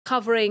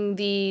covering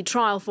the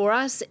trial for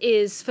us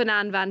is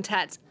Fernande van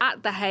Tets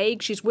at The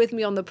Hague. She's with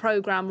me on the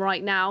programme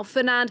right now.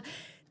 Fernande,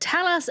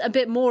 tell us a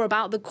bit more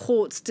about the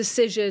court's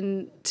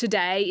decision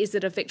today. Is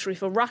it a victory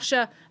for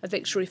Russia, a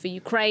victory for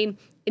Ukraine,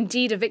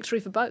 indeed a victory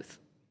for both?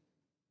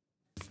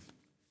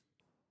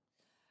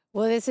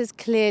 Well, this is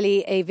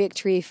clearly a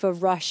victory for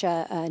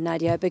Russia,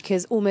 Nadia,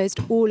 because almost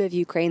all of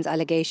Ukraine's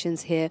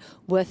allegations here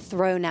were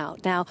thrown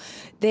out. Now,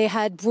 they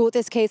had brought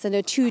this case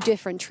under two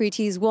different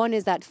treaties. One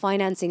is that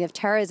Financing of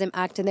Terrorism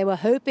Act, and they were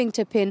hoping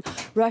to pin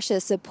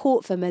Russia's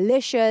support for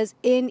militias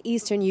in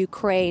eastern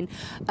Ukraine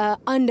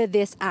under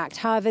this act.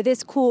 However,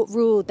 this court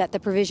ruled that the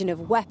provision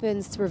of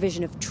weapons, the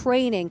provision of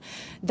training,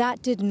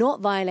 that did not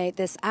violate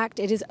this act.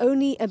 It is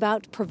only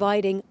about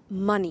providing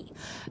money.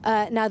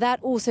 Now,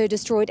 that also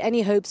destroyed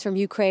any hopes from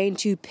Ukraine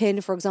to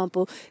pin, for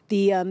example,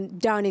 the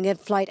downing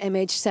of flight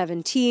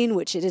MH17,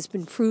 which it has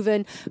been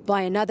proven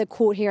by another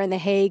court here in The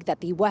Hague that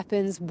the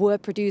weapons were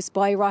produced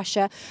by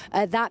Russia.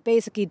 That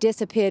basically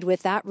disappeared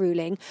with that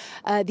ruling.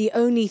 The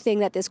only thing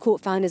that this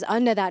court found is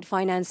under that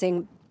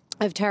Financing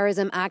of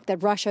Terrorism Act that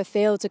Russia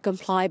failed to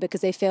comply because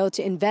they failed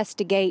to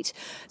investigate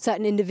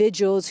certain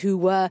individuals who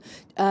were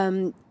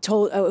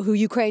who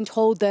Ukraine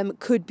told them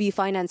could be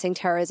financing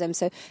terrorism.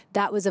 So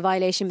that was a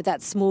violation, but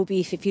that's small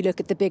beef if you look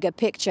at the bigger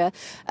picture.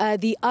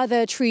 The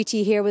other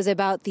treaty here was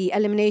about the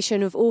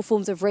elimination of all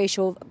forms of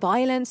racial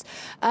violence,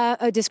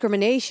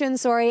 discrimination,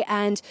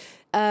 and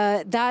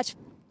that.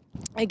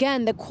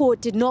 Again, the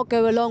court did not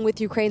go along with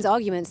Ukraine's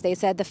arguments. They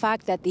said the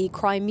fact that the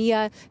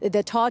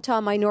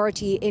Tatar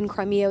minority in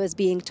Crimea was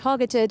being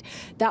targeted,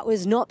 that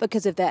was not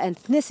because of their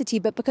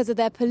ethnicity, but because of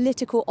their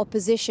political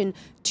opposition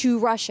to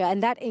Russia.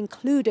 And that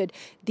included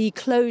the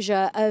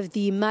closure of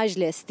the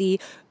Majlis, the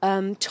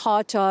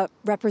Tatar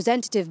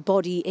representative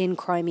body in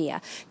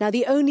Crimea. Now,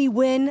 the only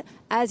win,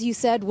 as you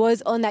said,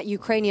 was on that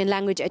Ukrainian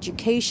language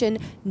education,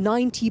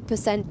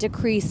 90%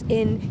 decrease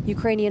in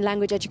Ukrainian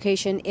language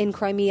education in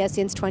Crimea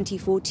since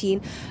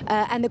 2014.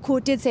 And the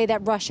court did say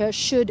that Russia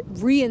should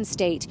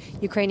reinstate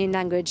Ukrainian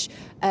language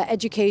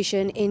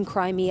education in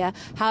Crimea.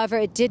 However,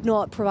 it did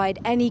not provide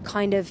any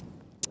kind of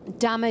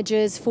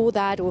damages for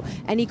that or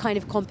any kind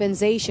of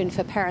compensation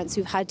for parents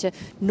who've had to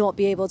not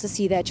be able to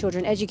see their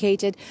children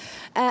educated.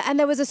 And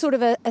there was a sort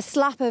of a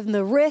slap on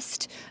the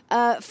wrist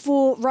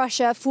for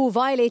Russia for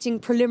violating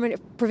preliminary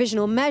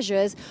provisional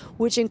measures,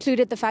 which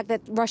included the fact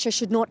that Russia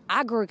should not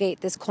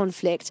aggregate this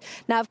conflict.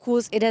 Now, of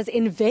course, it has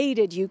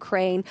invaded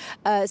Ukraine.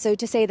 So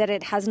to say that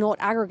it has not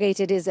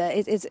aggregated is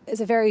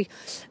a very,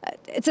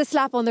 it's a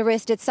slap on the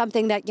wrist. It's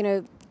something that,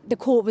 the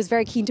court was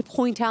very keen to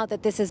point out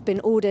that this has been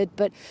ordered,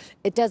 but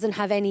it doesn't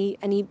have any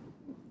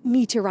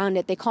meat around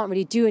it. They can't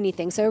really do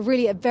anything. So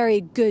really a very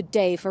good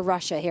day for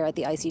Russia here at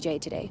the ICJ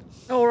today.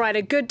 All right,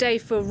 a good day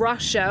for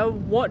Russia.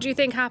 What do you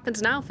think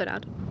happens now,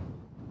 Fernande?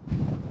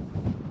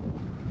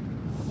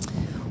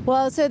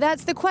 Well, so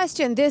that's the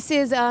question. This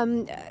is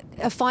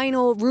a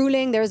final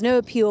ruling. There is no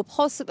appeal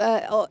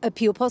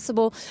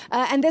possible.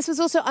 And this was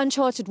also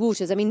uncharted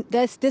waters. I mean,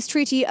 this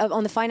treaty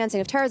on the financing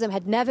of terrorism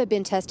had never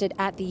been tested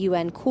at the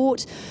UN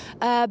court.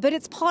 But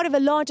it's part of a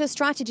larger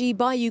strategy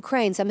by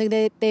Ukraine, something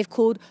that they've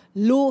called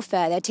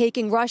lawfare. They're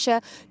taking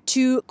Russia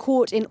to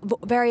court in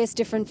various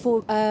different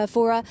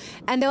fora.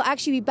 And they'll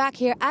actually be back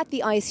here at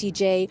the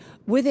ICJ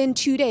within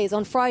 2 days.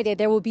 On Friday,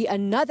 there will be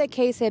another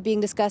case here being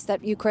discussed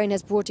that Ukraine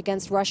has brought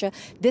against Russia,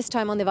 this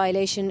time on the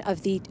violation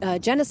of the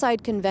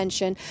Genocide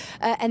Convention.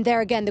 And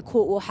there again, the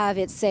court will have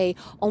its say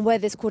on where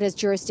this court has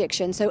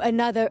jurisdiction. So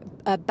another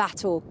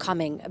battle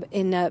coming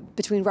in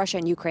between Russia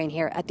and Ukraine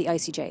here at the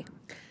ICJ.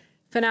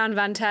 Fernande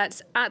van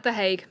Tets at The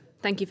Hague.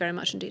 Thank you very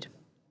much indeed.